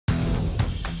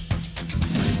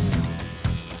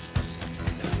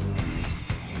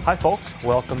Hi folks,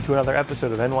 welcome to another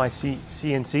episode of NYC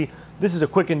CNC. This is a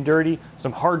quick and dirty,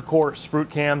 some hardcore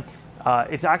SprutCAM.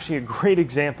 It's actually a great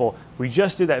example. We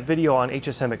just did that video on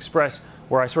HSM Express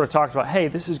where I sort of talked about, hey,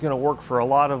 this is going to work for a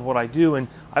lot of what I do, and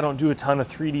I don't do a ton of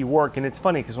 3D work. And it's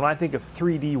funny because when I think of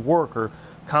 3D work or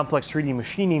complex 3D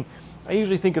machining, I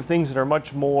usually think of things that are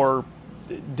much more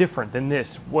different than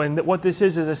this. What this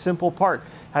is a simple part.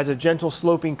 Has a gentle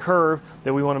sloping curve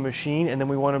that we want to machine, and then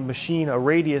we want to machine a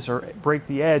radius or break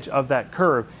the edge of that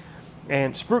curve.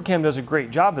 And SprutCAM does a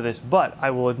great job of this, but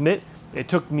I will admit it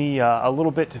took me a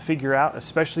little bit to figure out,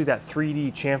 especially that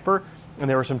 3D chamfer, and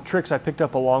there were some tricks I picked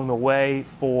up along the way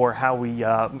for how we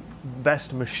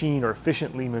best machine or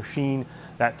efficiently machine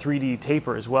that 3D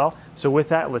taper as well. So with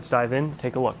that, let's dive in,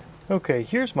 take a look. Okay,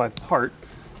 here's my part.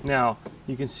 Now,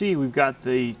 you can see we've got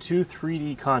the two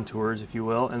 3D contours, if you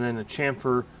will, and then a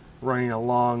chamfer running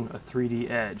along a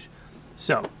 3D edge.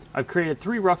 So, I've created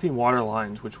 3 roughing water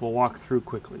lines, which we'll walk through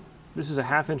quickly. This is a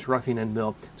 1/2 inch roughing end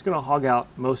mill. It's going to hog out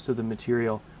most of the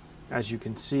material. As you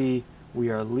can see,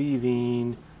 we are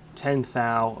leaving 10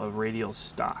 thou of radial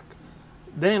stock.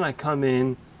 Then I come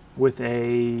in with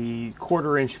a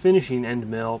 1/4 inch finishing end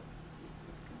mill,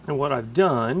 and what I've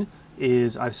done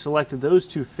is I've selected those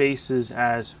two faces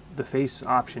as the face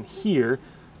option here,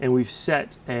 and we've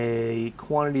set a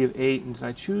quantity of 8, and did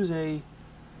I choose a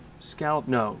scallop?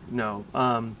 No.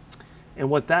 And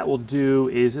what that will do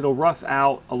is it'll rough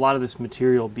out a lot of this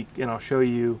material, and I'll show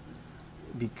you,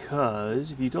 because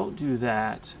if you don't do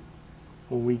that,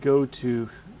 when we go to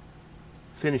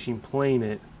finishing plane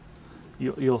it,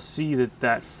 you'll see that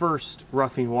that first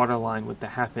roughing water line with the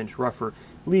 1/2 inch rougher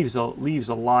leaves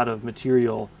a lot of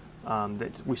material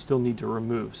that we still need to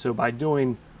remove. So by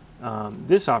doing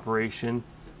this operation,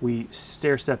 we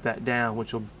stair step that down,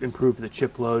 which will improve the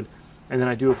chip load. And then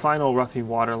I do a final roughing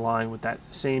water line with that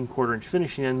same 1/4 inch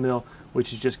finishing end mill,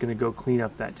 which is just going to go clean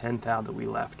up that 10 thou that we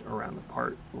left around the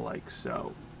part, like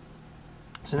so.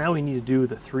 So now we need to do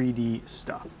the 3D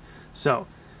stuff. So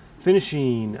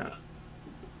finishing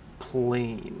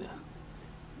plane.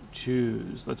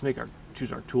 Let's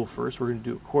choose our tool first. We're going to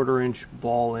do a 1/4 inch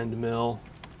ball end mill.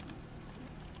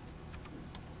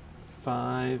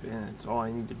 5, and that's all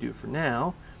I need to do for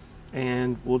now.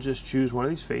 And we'll just choose one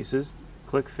of these faces,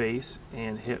 click face,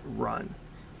 and hit run.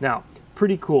 Now,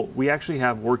 pretty cool. We actually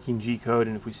have working G code,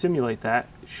 and if we simulate that,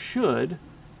 it should,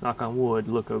 knock on wood,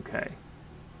 look okay.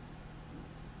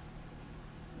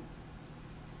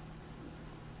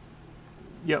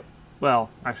 Yep.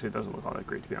 Well, actually, it doesn't look all that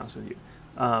great, to be honest with you.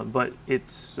 But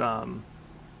it's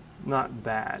not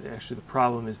bad. Actually, the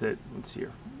problem is that, let's see here,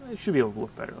 it should be able to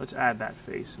look better. Let's add that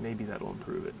face. Maybe that'll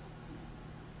improve it.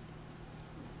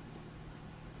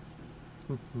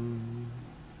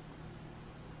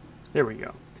 There we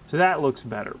go. So that looks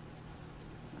better.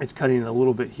 It's cutting a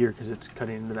little bit here because it's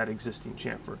cutting into that existing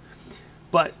chamfer.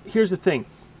 But here's the thing.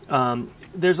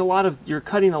 You're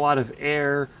cutting a lot of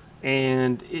air,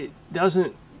 and it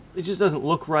just doesn't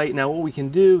look right. Now what we can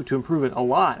do to improve it a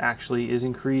lot actually is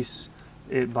increase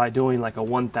it by doing like a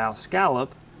 1 thou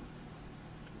scallop,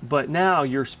 but now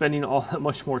you're spending all that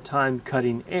much more time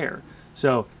cutting air.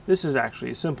 So this is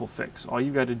actually a simple fix. All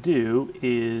you've got to do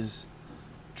is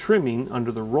trimming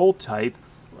under the roll type.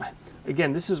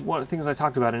 Again, this is one of the things I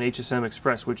talked about in HSM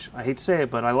Express, which I hate to say it,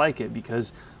 but I like it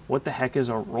because what the heck is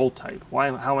a roll type?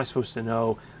 How am I supposed to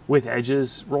know with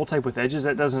edges, roll type with edges?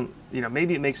 That doesn't,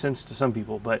 maybe it makes sense to some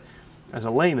people, but as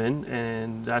a layman,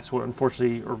 and that's what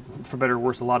unfortunately, or for better or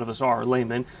worse, a lot of us are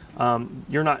laymen,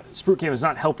 SprutCAM is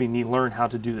not helping me learn how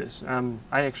to do this.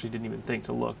 I actually didn't even think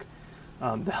to look.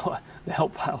 The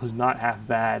help file is not half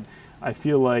bad. I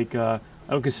feel like I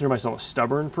don't consider myself a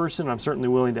stubborn person. I'm certainly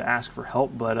willing to ask for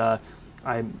help, but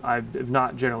I have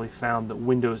not generally found that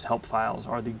Windows help files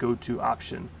are the go-to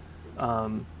option.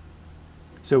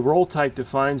 So roll type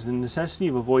defines the necessity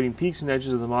of avoiding peaks and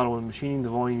edges of the model when machining the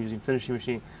volume using finishing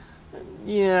machine.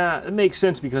 Yeah, it makes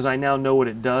sense because I now know what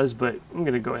it does, but I'm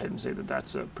going to go ahead and say that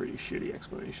that's a pretty shitty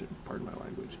explanation, pardon my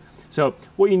language. So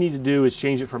what you need to do is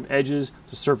change it from edges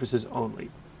to surfaces only.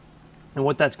 And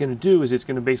what that's going to do is it's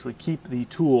going to basically keep the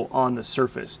tool on the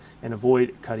surface and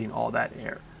avoid cutting all that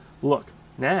air. Look,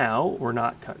 now we're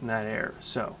not cutting that air.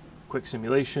 So quick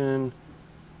simulation,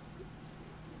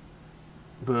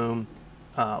 boom,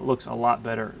 looks a lot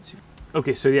better.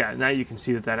 Okay, so yeah, now you can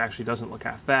see that that actually doesn't look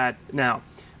half bad. Now,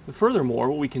 furthermore,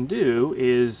 what we can do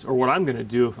is, or what I'm going to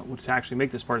do to actually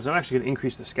make this part is I'm actually going to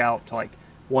increase the scallop to like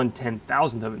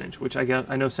 1/10,000th of an inch, which I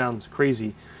know sounds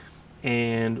crazy,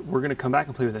 and we're going to come back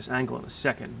and play with this angle in a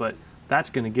second, but that's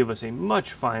going to give us a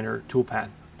much finer toolpath.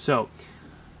 So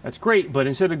That's great, but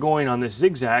instead of going on this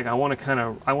zigzag, I want to kind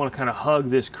of hug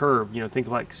this curve. You know, think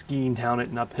like skiing down it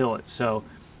and uphill it. So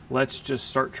let's just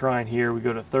start trying here. We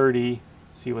go to 30,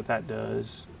 see what that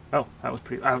does. Oh, that was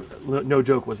pretty. No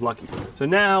joke, was lucky. So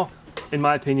now, in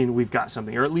my opinion, we've got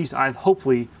something, or at least I've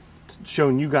hopefully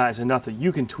shown you guys enough that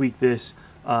you can tweak this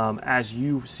as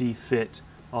you see fit.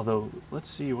 Although, let's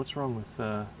see what's wrong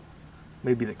with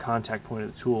maybe the contact point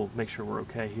of the tool. Make sure we're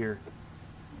okay here.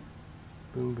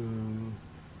 Boom, boom.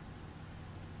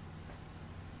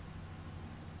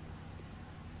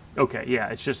 Okay, yeah,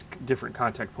 it's just different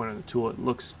contact point on the tool. It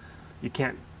looks, you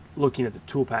can't, looking at the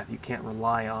toolpath, you can't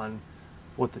rely on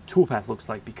what the toolpath looks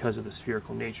like because of the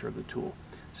spherical nature of the tool.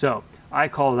 So I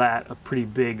call that a pretty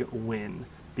big win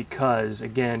because,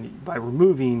 again, by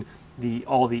removing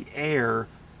all the air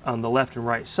on the left and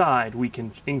right side, we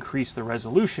can increase the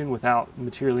resolution without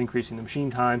materially increasing the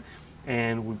machine time,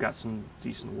 and we've got some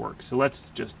decent work. So let's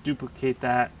just duplicate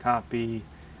that, copy,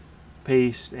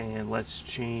 paste, and let's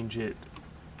change it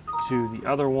to the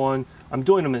other one. I'm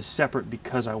doing them as separate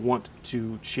because I want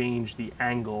to change the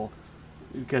angle,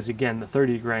 because again, the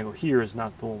 30-degree angle here is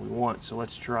not the one we want. So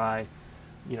let's try,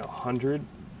 you know, 100,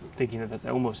 thinking that that's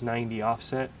almost 90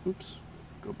 offset. Oops,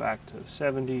 go back to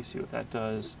 70, see what that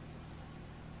does.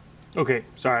 Okay,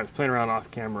 sorry, I was playing around off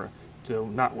camera to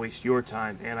not waste your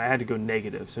time, and I had to go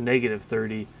negative, so negative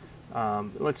 30.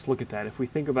 Let's look at that. If we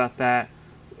think about that,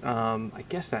 I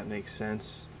guess that makes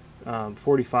sense.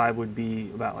 45 would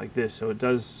be about like this, so it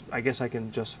does, I guess I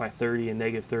can justify 30 and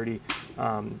negative 30,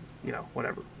 you know,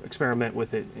 whatever. Experiment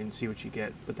with it and see what you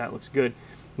get, but that looks good.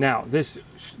 Now, this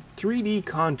 3D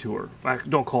contour, I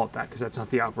don't call it that because that's not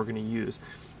the op we're going to use.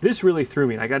 This really threw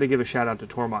me, and I got to give a shout out to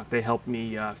Tormach. They helped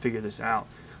me figure this out,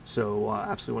 so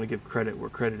absolutely want to give credit where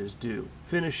credit is due.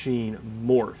 Finishing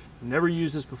Morph. Never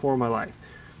used this before in my life.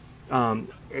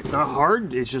 It's not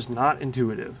hard, it's just not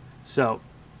intuitive. So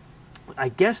I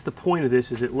guess the point of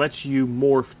this is it lets you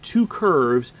morph two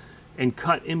curves and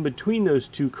cut in between those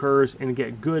two curves and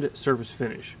get good surface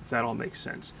finish, if that all makes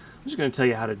sense. I'm just going to tell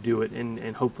you how to do it,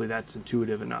 and hopefully that's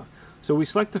intuitive enough. So we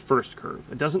select the first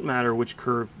curve. It doesn't matter which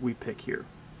curve we pick here.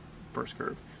 First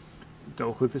curve.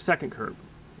 Double click the second curve.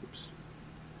 Oops.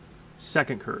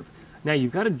 Second curve. Now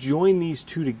you've got to join these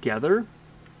two together,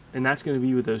 and that's going to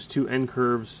be with those two end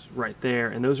curves right there,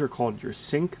 and those are called your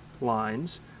sync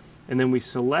lines. And then we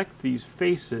select these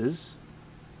faces.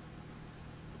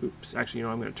 Oops, actually, you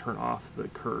know, I'm going to turn off the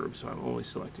curve, so I'm only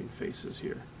selecting faces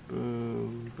here.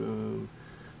 Boom, boom,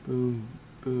 boom,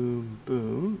 boom,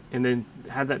 boom. And then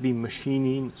have that be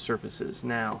machining surfaces.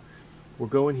 Now, we're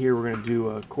going here, we're going to do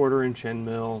a 1/4 inch end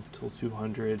mill till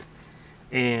 200.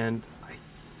 And I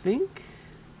think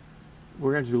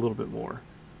we're going to do a little bit more.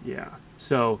 Yeah,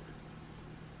 so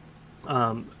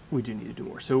we do need to do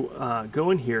more. So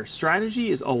go in here. Strategy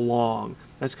is along.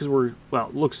 That's because we're, well,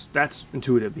 that's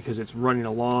intuitive because it's running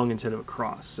along instead of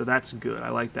across. So that's good. I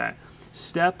like that.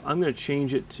 Step, I'm going to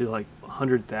change it to like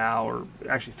 100 thou, or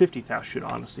actually 50 thou should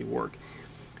honestly work.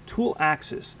 Tool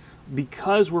axis,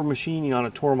 because we're machining on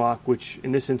a Tormach, which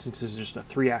in this instance is just a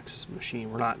 3-axis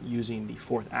machine, we're not using the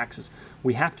 4th axis,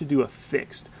 we have to do a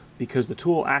fixed because the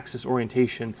tool axis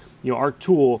orientation, you know, our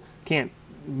tool can't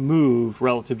move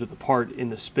relative to the part in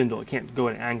the spindle. It can't go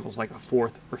at angles like a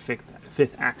 4th or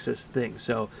 5th axis thing.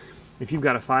 So if you've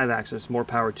got a 5-axis, more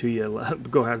power to you.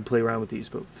 Go ahead and play around with these.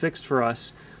 But fixed for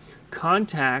us.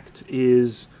 Contact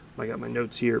is, I got my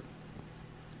notes here.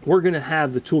 We're going to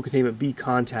have the tool containment be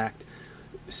contact.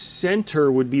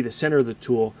 Center would be the center of the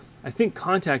tool. I think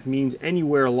contact means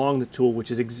anywhere along the tool, which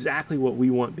is exactly what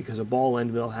we want because a ball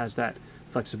end mill has that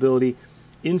flexibility.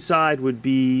 Inside would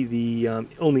be the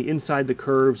only inside the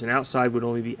curves, and outside would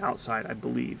only be outside, I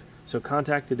believe. So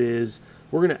contact it is.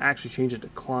 We're going to actually change it to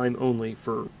climb only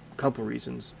for a couple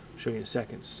reasons. I'll show you in a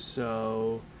second.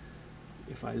 So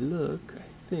if I look,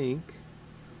 I think,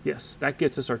 yes, that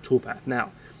gets us our toolpath.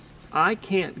 Now, I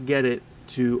can't get it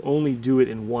to only do it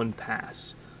in one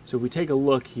pass. So if we take a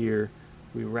look here,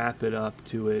 we wrap it up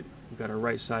to it. We've got our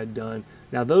right side done.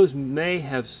 Now those may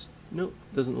have, nope,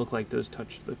 doesn't look like those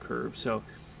touch the curve. So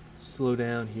slow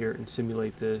down here and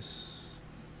simulate this.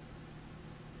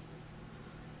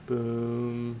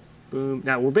 Boom, boom.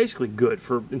 Now we're basically good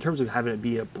for, in terms of having it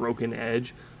be a broken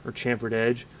edge or chamfered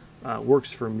edge,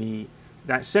 works for me.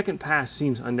 That second pass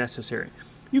seems unnecessary.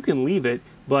 You can leave it,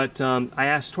 but I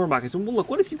asked Tormach, I said, well, look,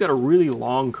 what if you've got a really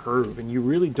long curve and you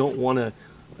really don't want to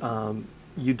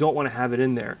have it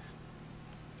in there?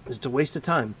 It's a waste of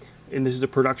time. And this is a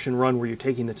production run where you're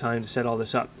taking the time to set all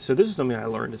this up. So this is something I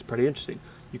learned. It's pretty interesting.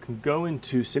 You can go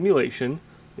into simulation,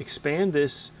 expand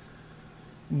this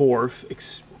morph,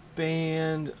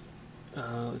 expand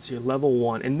let's see, level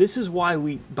 1. And this is why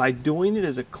by doing it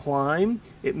as a climb,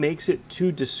 it makes it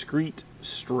 2 discrete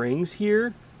strings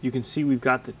here. You can see we've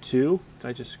got the 2. Did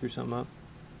I just screw something up?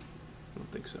 I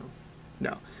don't think so.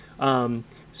 No.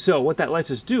 So what that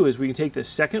lets us do is we can take the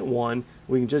second one,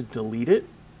 we can just delete it.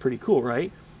 Pretty cool,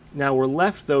 right? Now we're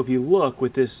left, though, if you look,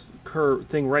 with this curve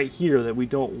thing right here that we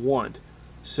don't want.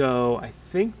 So I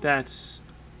think that's,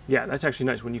 yeah, that's actually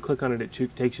nice. When you click on it,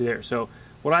 it takes you there. So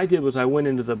what I did was I went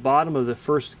into the bottom of the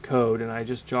first code and I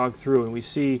just jogged through, and we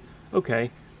see,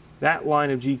 okay, that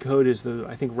line of G code is the,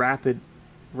 I think, rapid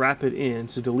in.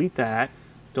 So delete that.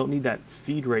 Don't need that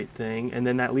feed rate thing. And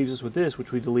then that leaves us with this,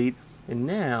 which we delete. And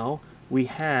now we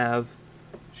have,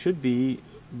 should be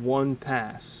 1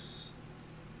 pass.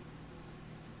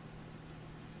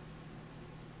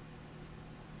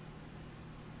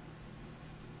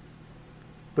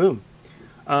 Boom.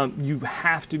 You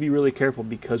have to be really careful,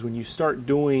 because when you start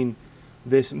doing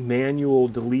this manual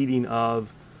deleting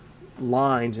of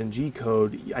lines in G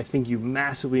code, I think you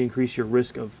massively increase your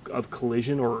risk of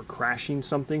collision or crashing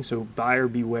something, so buyer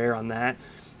beware on that.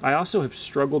 I also have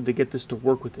struggled to get this to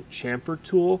work with the chamfer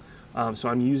tool, so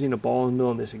I'm using a ball and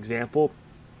mill in this example.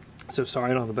 So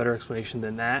sorry, I don't have a better explanation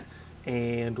than that.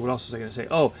 And what else was I going to say?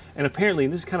 Oh, and apparently,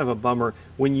 and this is kind of a bummer,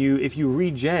 if you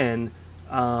regen,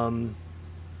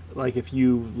 like if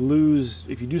you do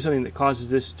something that causes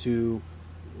this to,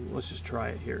 let's just try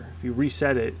it here. If you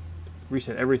reset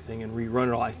everything and rerun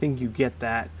it all, I think you get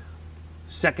that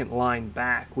second line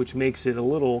back, which makes it a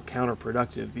little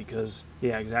counterproductive, because,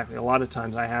 yeah, exactly. A lot of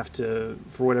times I have to,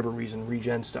 for whatever reason,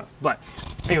 regen stuff. But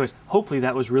anyways, hopefully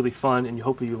that was really fun, and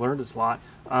hopefully you learned this a lot.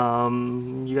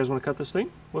 You guys want to cut this thing?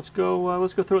 Let's go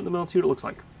throw it in the middle and see what it looks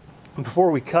like.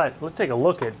 Before we cut, let's take a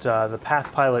look at the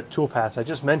PathPilot toolpaths. I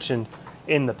just mentioned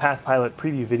in the PathPilot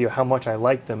preview video how much I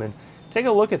like them, and take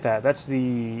a look at that. That's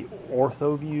the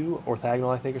ortho view,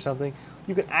 orthogonal, I think, or something.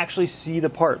 You can actually see the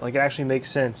part, like it actually makes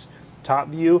sense. Top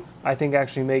view, I think,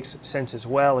 actually makes sense as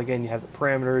well. Again, you have the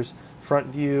parameters. Front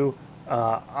view,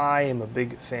 I am a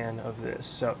big fan of this,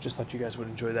 so just thought you guys would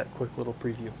enjoy that quick little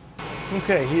preview.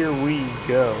 Okay, here we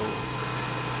go.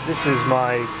 This is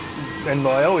my end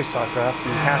mill I always talk about, the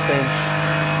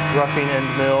 1/2" roughing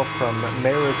end mill from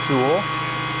Tool.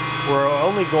 We're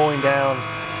only going down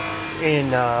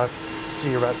in,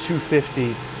 see, about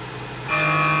 250.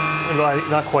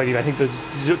 Not quite even. I think the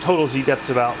total Z depth is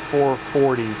about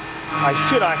 440. I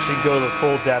should actually go the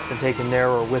full depth and take a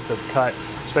narrower width of cut,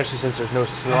 especially since there's no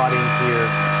slotting here.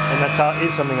 And that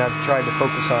is something I've tried to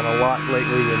focus on a lot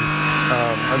lately. And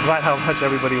I'm glad how much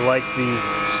everybody liked the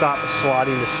stop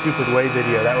slotting the stupid way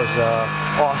video. That was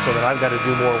awesome, and I've got to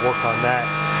do more work on that.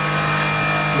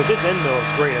 But this end mill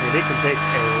is great. I mean, they can take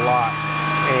a lot,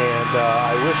 and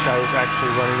I wish I was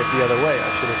actually running it the other way. I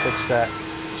should have fixed that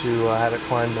to have it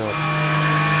climb mill.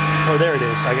 Oh, there it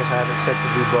is. I guess I have it set to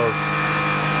do both.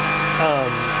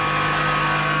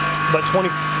 But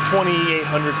 2,800,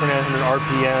 2,900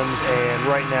 RPMs, and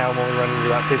right now I'm only running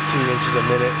about 15 inches a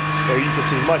minute. There you can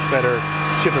see much better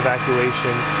chip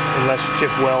evacuation and less chip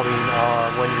welding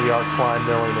when we are climb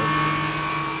milling it.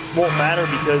 Won't matter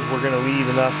because we're going to leave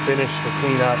enough finish to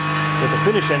clean up with the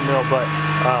finish end mill, but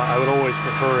I would always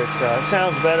prefer it. It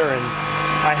sounds better, and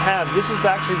this is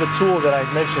actually the tool that I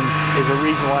mentioned is a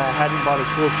reason why I hadn't bought a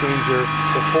tool changer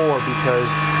before,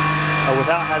 because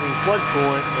without having flood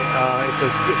coolant,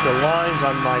 if the lines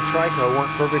on my Trico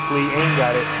weren't perfectly aimed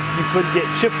at it, you could get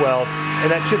chip weld,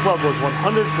 and that chip weld was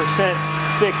 100%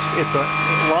 fixed if the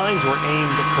lines were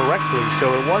aimed correctly. So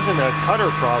it wasn't a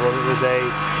cutter problem, it was a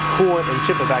coolant and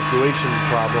chip evacuation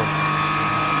problem.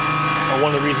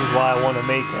 One of the reasons why I want to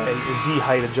make a Z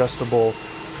height adjustable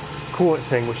coolant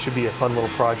thing, which should be a fun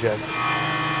little project.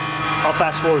 I'll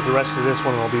fast forward the rest of this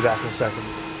one and I'll be back in a second.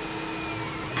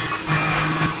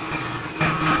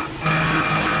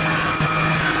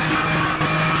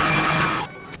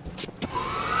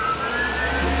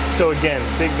 So again,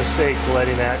 big mistake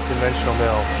letting that conventional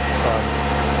mill.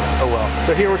 Oh well.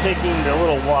 So here we're taking the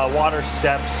little water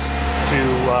steps to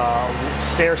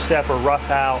stair step or rough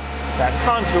out that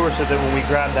contour, so that when we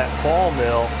grab that ball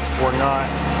mill, we're not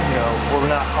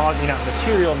hogging out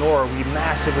material, nor are we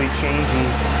massively changing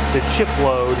the chip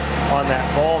load on that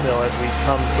ball mill as we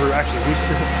come through. Actually, we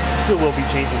still will be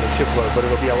changing the chip load, but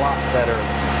it'll be a lot better.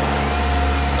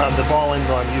 The ball end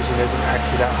mill I'm using isn't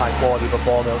actually that high quality of a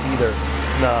ball mill either.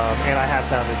 And I have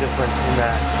found a difference in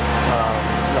that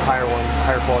the higher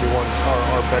quality ones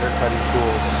are better cutting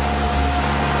tools.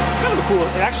 Kind of a cool,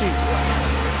 actually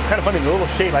kind of funny, the little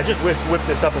shape. I just whipped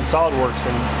this up in SolidWorks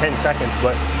in 10 seconds,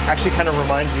 but actually kind of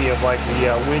reminds me of like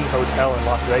the Wynn Hotel in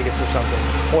Las Vegas or something.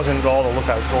 Wasn't at all the look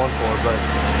I was going for, but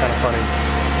kind of funny.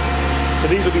 So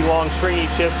these will be long stringy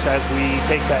chips as we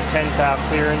take that 10 thou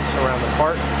clearance around the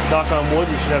part. Knock on wood,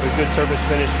 we should have a good surface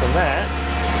finish from that,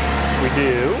 which we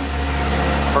do.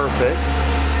 Perfect.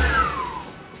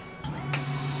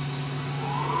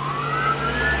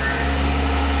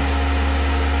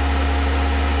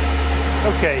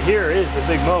 Okay, here is the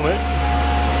big moment.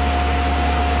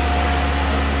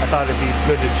 I thought it'd be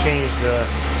good to change the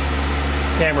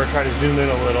camera, try to zoom in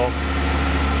a little.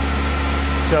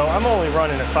 So I'm only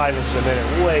running at 5 inches a minute,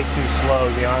 way too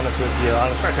slow to be honest with you.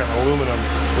 Especially on aluminum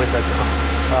with that.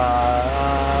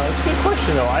 It's a good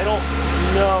question though. I don't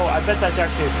know. I bet that's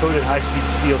actually a coated high-speed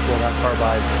steel tool, not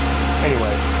carbide.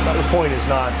 Anyway, the point is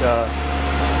not,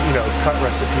 you know, cut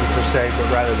recipe per se,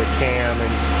 but rather the cam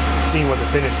and seeing what the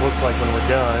finish looks like when we're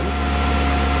done.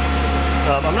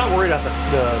 I'm not worried about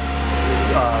the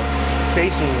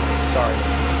facing. Sorry.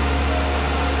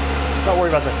 Not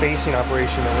worried about the facing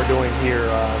operation that we're doing here,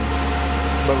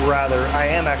 but rather I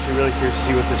am actually really curious to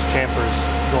see what this chamfer is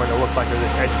going to look like, or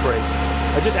this edge break.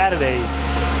 I just added a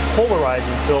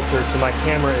polarizing filter to my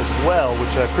camera as well,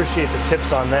 which I appreciate the tips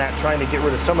on that, trying to get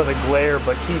rid of some of the glare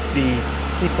but keep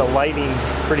the lighting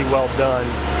pretty well done.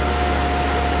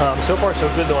 So far so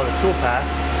good though on the toolpath.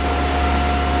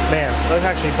 Man, let's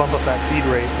actually bump up that feed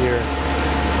rate here.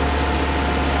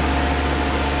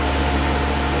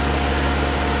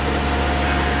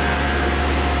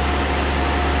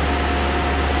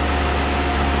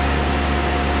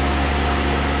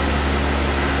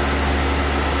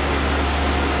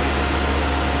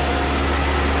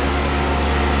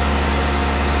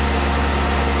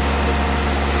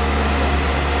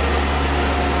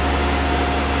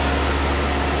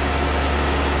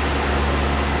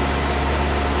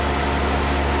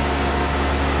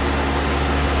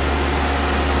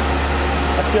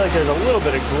 I feel like there's a little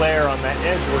bit of glare on that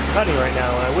edge we're cutting right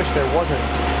now, and I wish there wasn't.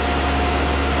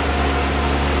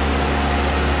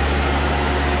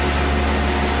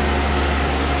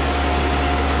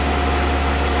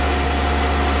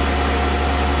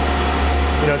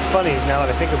 You know, it's funny now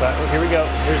that I think about it. Oh, here we go.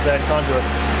 Here's that contour.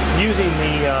 Using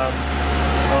the, oh,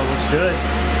 it looks good.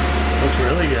 Looks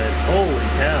really good. Holy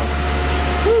cow.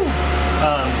 Woo!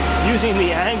 Using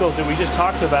the angles that we just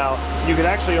talked about, you could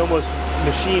actually almost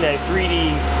machine a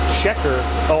 3D checker.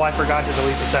 Oh, I forgot to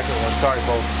delete the second one. Sorry,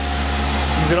 folks.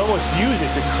 You can almost use it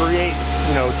to create,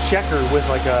 you know, checker with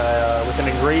like a with an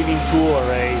engraving tool or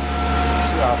a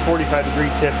 45-degree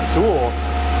tip tool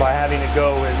by having it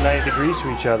go at 90 degrees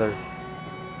to each other.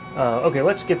 Okay,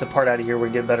 let's get the part out of here where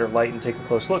we get better light and take a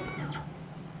close look.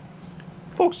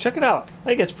 Folks, check it out. I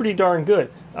think it's pretty darn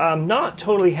good. I'm not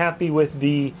totally happy with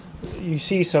the. You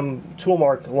see some tool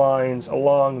mark lines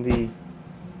along the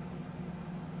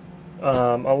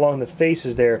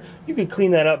faces there. You could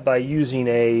clean that up by using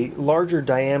a larger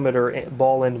diameter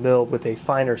ball end mill with a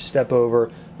finer step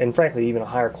over, and frankly even a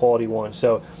higher quality one.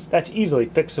 So that's easily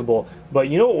fixable. But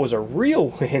you know what was a real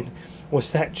win was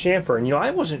that chamfer. And you know,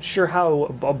 I wasn't sure how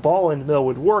a ball end mill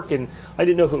would work, and I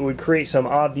didn't know if it would create some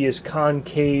obvious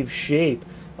concave shape.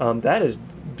 That is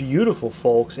beautiful,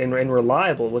 folks, and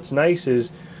reliable. What's nice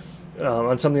is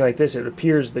on something like this, it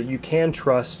appears that you can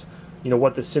trust, you know,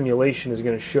 what the simulation is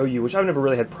going to show you, which I've never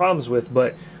really had problems with,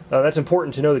 but that's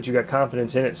important to know that you got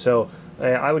confidence in it. So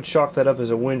I would chalk that up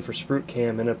as a win for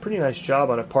SprutCAM, and a pretty nice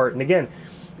job on a part. And again,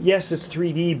 yes, it's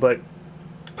 3D, but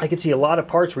I could see a lot of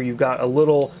parts where you've got a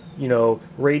little, you know,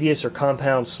 radius or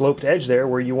compound sloped edge there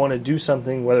where you want to do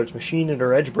something, whether it's machine it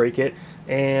or edge break it,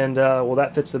 and well,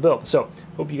 that fits the bill. So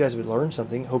hope you guys have learned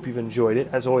something. Hope you've enjoyed it.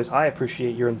 As always, I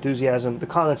appreciate your enthusiasm. The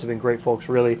comments have been great, folks.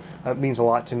 Really, it means a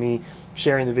lot to me.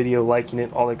 Sharing the video, liking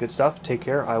it, all that good stuff. Take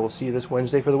care. I will see you this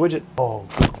Wednesday for the widget. Oh,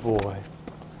 good boy.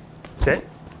 Sit.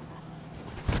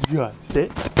 Yeah,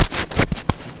 sit.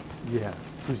 Yeah.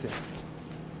 Who's there?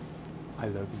 I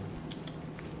love you.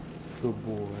 Good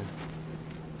boy.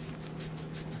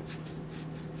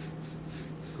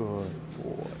 Good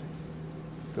boy.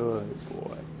 Good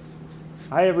boy.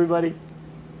 Hi, everybody.